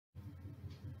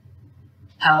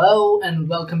Hello and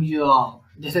welcome you all.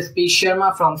 This is P.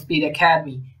 Sharma from Speed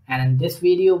Academy, and in this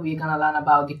video we're gonna learn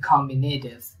about the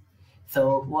combinators.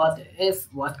 So what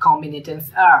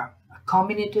combinators are?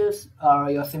 Combinators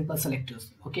are your simple selectors.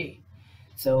 Okay,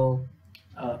 so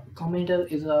combinator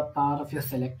is a part of your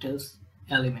selectors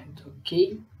element.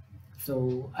 Okay,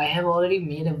 so I have already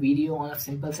made a video on a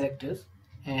simple selectors,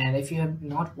 and if you have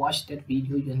not watched that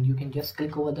video, then you can just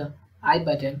click over the I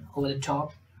button over the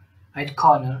top right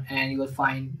corner and you will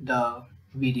find the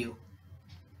video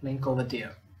link over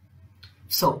there.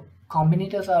 So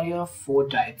combinators are your four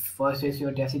types. First is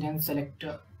your descendant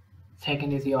selector,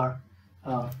 second is your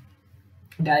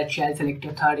direct child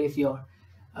selector, third is your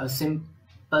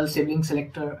simple sibling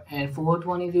selector, and fourth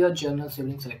one is your general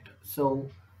sibling selector. So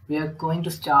we are going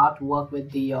to start work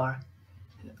with your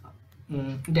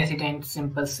descendant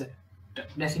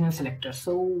selector.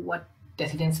 So what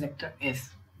descendant selector is?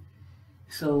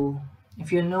 So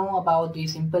if you know about the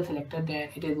simple selector, then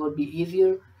it would be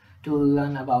easier to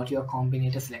learn about your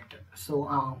combinator selector. So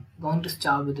I'm going to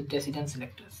start with the descendant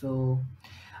selector. So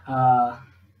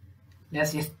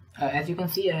let's just as you can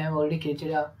see, I have already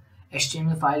created a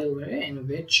HTML file over here in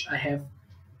which I have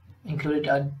included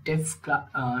a div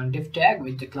tag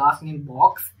with the class name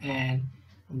box and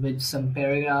with some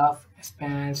paragraph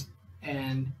spans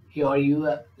and your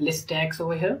list tags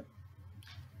over here.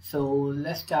 So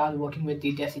let's start working with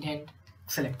the descendant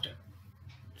selector.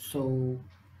 So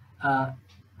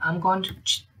I'm going to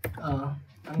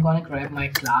grab my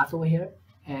class over here,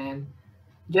 and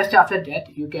just after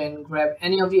that you can grab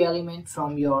any of the element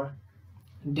from your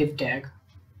div tag.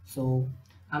 So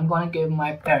I'm going to give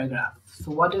my paragraph.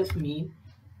 So what does it mean?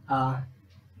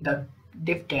 The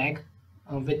div tag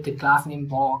with the class name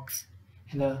box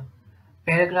and the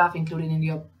paragraph included in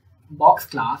your box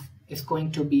class is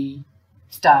going to be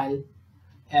style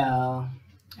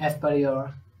as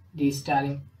per the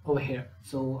styling over here.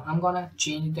 So I'm gonna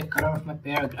change the color of my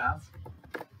paragraph.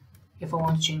 If I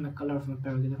want to change my color of my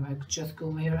paragraph, I could just go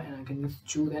over here and I can just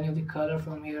choose any of the color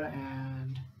from here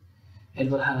and it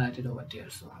will highlight it over there.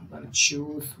 So I'm gonna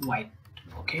choose white.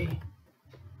 Okay,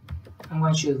 I'm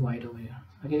gonna choose white over here.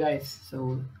 Okay guys,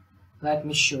 so let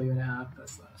me show you the output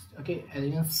first. Okay, as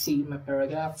you can see, my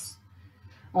paragraphs,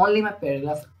 only my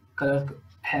paragraph color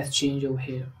has changed over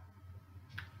here.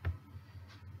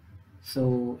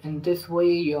 So in this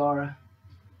way your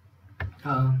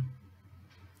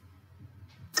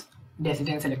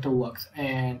descendant selector works.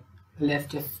 And let's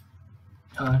just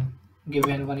give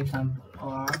one example.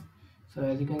 So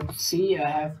as you can see, I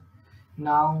have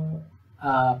now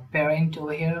a parent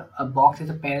over here. A box is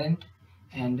a parent,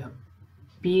 and a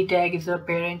p tag is a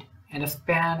parent, and a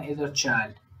span is a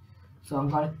child. So I'm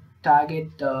going to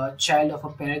target the child of a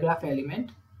paragraph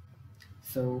element.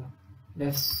 So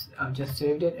let's I've just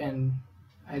saved it, and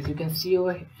as you can see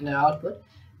over in the output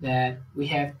that we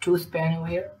have two span over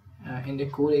here. In the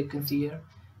code you can see here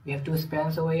we have two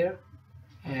spans over here,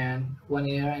 and one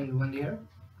here and one here,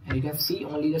 and you can see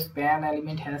only the span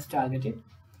element has targeted.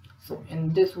 So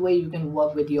in this way you can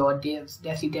work with your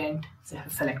descendant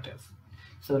selectors.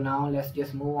 So now let's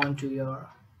just move on to your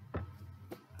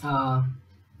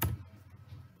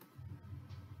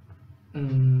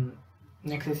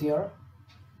next is your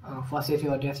first is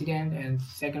your descendant, and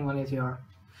second one is your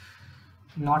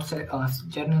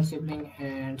general sibling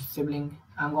and sibling.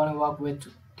 I'm going to work with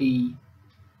the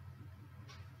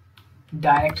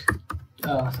direct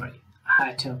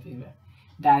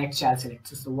direct child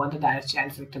selector. So what the direct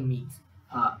child selector means,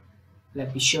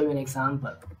 let me show you an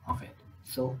example of it.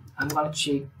 So I'm going to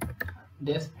check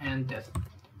this and this.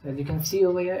 So as you can see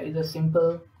over here is a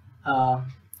simple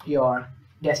your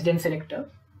descendant selector.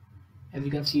 As you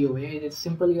can see over here, it is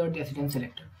simple your descendant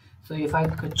selector. So if I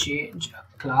could change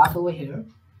a class over here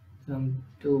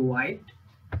to white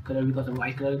color, because the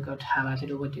white color got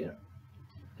highlighted over there.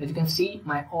 As you can see,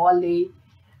 my all the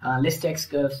list text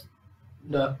gives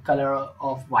the color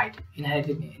of white,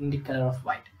 inherited in the color of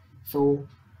white. So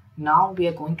now we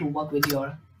are going to work with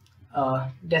your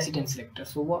descendant selector.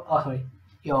 So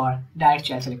your direct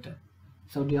child selector.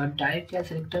 So your direct child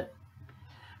selector,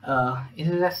 it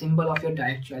is a symbol of your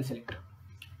direct child selector,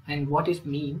 and what it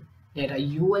means that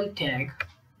a UL tag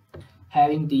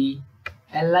having the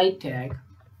li tag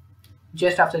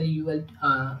just after the UL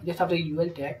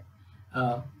tag,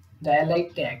 the li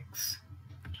tags,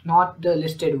 not the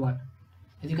listed one.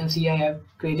 As you can see, I have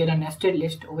created a nested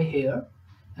list over here,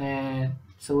 and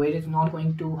so it is not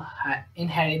going to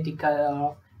inherit the color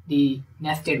of the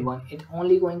nested one. It's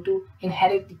only going to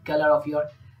inherit the color of your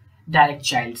direct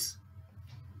childs.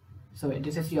 So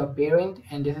this is your parent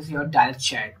and this is your direct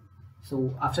child.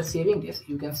 So after saving this,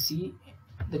 you can see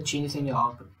the changes in your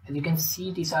output. As you can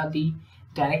see, these are the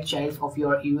direct childs of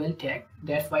your UL tag.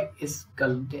 That's why its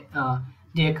color,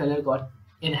 their color got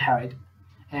inherited.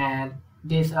 And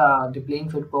these are the playing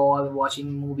football,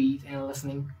 watching movies, and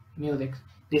listening music.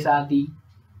 These are the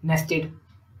nested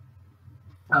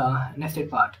nested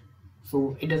part,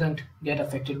 so it doesn't get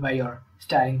affected by your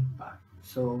styling part.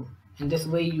 So in this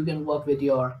way you can work with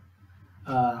your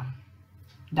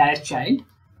direct child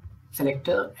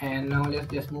selector. And now let's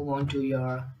just move on to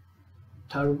your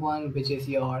third one, which is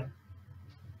your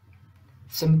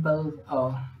simple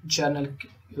journal.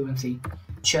 You can see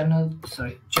journal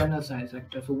size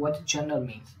selector. So what journal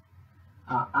means,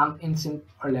 I'm in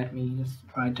or let me just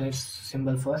write this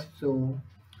symbol first. So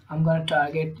I'm gonna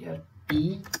target your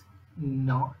P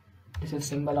not. This is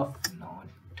symbol of not,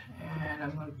 and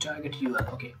I'm going to target UL.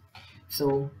 Okay,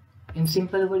 so in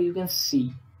simple word you can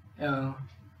see the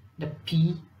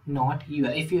P not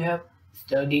UL. If you have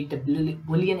studied the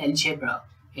Boolean algebra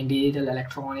in digital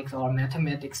electronics or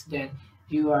mathematics, then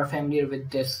you are familiar with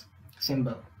this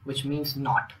symbol, which means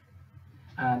not.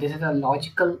 This is a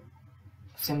logical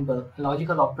symbol,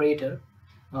 logical operator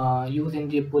used in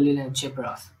the Boolean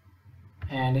algebras,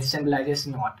 and it symbolizes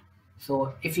not.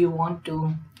 So if you want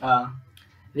to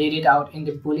read it out in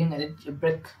the Boolean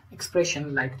algebraic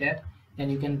expression like that,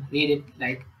 then you can read it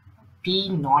like P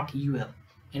not UL.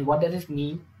 And what does it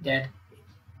mean? That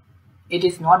it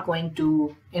is not going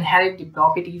to inherit the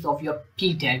properties of your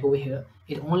P tag over here.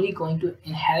 It's only going to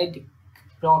inherit the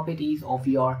properties of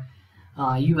your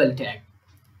UL tag.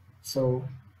 So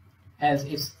as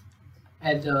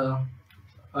a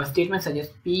statement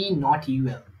suggests, P not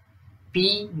UL.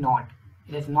 P not.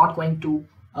 It is not going to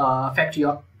affect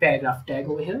your paragraph tag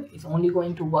over here. It's only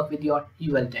going to work with your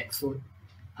UL tag. So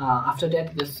after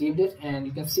that, just save it, and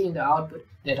you can see in the output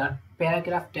that our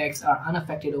paragraph tags are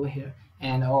unaffected over here,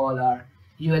 and all our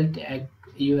UL tag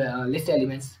list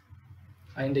elements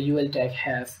in the UL tag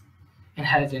has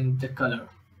inherited the color.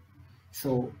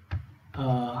 So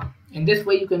in this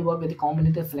way you can work with the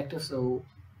combinator selector. So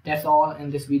that's all in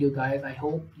this video, guys. I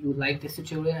hope you like this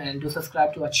tutorial, and do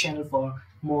subscribe to our channel for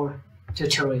more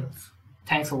tutorials.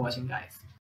 Thanks for watching, guys.